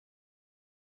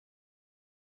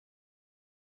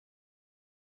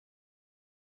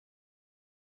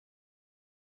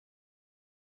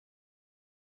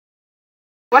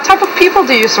What type of people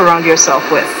do you surround yourself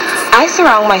with? I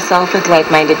surround myself with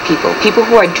like-minded people, people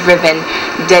who are driven,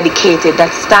 dedicated,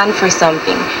 that stand for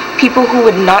something, people who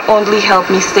would not only help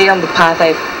me stay on the path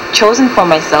I've chosen for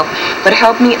myself, but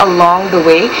help me along the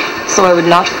way so I would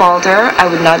not falter, I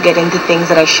would not get into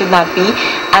things that I should not be,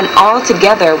 and all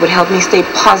together would help me stay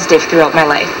positive throughout my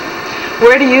life.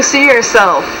 Where do you see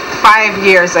yourself 5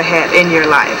 years ahead in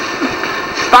your life?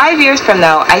 5 years from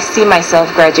now, I see myself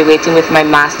graduating with my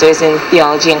master's in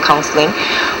theology and counseling,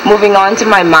 moving on to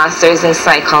my master's in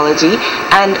psychology,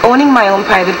 and owning my own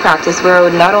private practice where I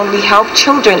would not only help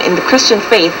children in the Christian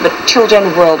faith, but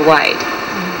children worldwide.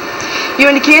 You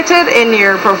indicated in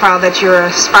your profile that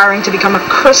you're aspiring to become a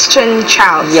Christian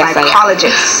child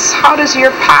psychologist. How does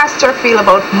your pastor feel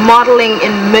about modeling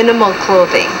in minimal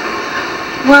clothing?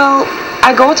 Well,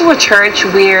 I go to a church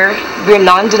where we're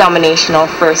non-denominational,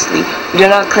 firstly. We do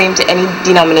not claim to any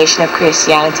denomination of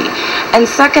Christianity. And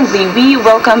secondly, we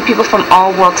welcome people from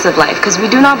all walks of life because we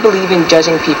do not believe in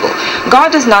judging people. God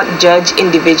does not judge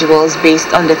individuals based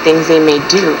on the things they may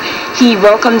do. He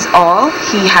welcomes all.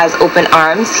 He has open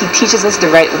arms. He teaches us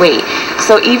the right way.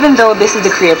 So even though this is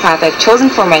the career path I've chosen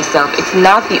for myself, it's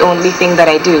not the only thing that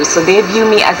I do. So they view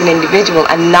me as an individual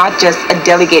and not just a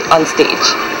delegate on stage.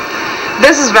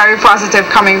 This is very positive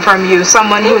coming from you,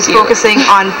 someone who is focusing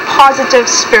on positive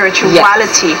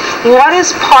spirituality. Yes. What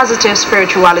is positive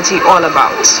spirituality all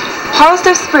about?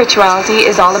 Positive spirituality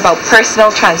is all about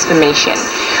personal transformation.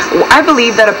 I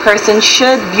believe that a person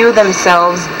should view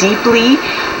themselves deeply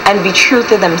and be true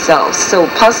to themselves. So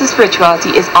positive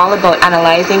spirituality is all about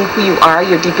analyzing who you are,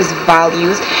 your deepest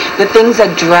values, the things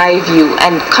that drive you,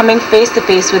 and coming face to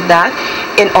face with that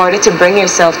in order to bring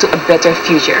yourself to a better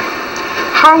future.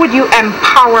 How would you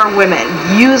empower women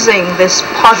using this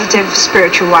positive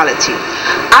spirituality?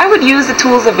 I would use the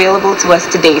tools available to us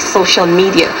today, social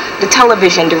media, the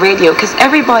television, the radio, because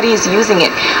everybody is using it.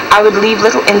 I would leave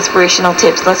little inspirational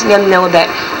tips, letting them know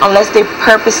that unless they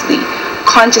purposely,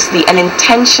 consciously, and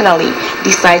intentionally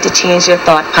decide to change their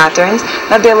thought patterns,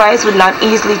 that their lives would not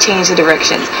easily change the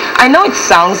directions. I know it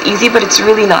sounds easy, but it's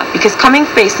really not, because coming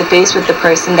face to face with the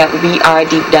person that we are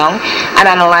deep down and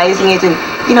analyzing it and,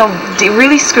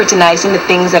 really scrutinizing the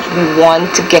things that we want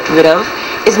to get rid of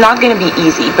is not going to be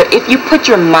easy. But if you put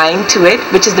your mind to it,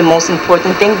 which is the most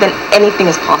important thing, then anything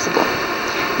is possible.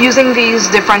 Using these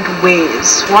different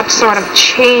ways, what sort of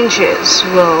changes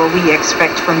will we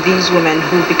expect from these women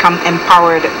who become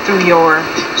empowered through your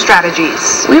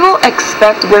strategies? We will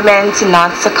expect women to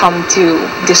not succumb to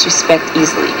disrespect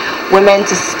easily. Women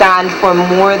to stand for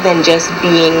more than just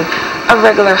being a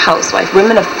regular housewife.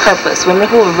 Women of purpose. Women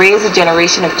who will raise a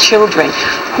generation of children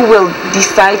who will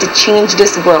decide to change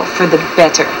this world for the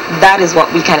better. That is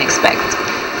what we can expect.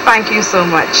 Thank you so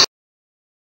much.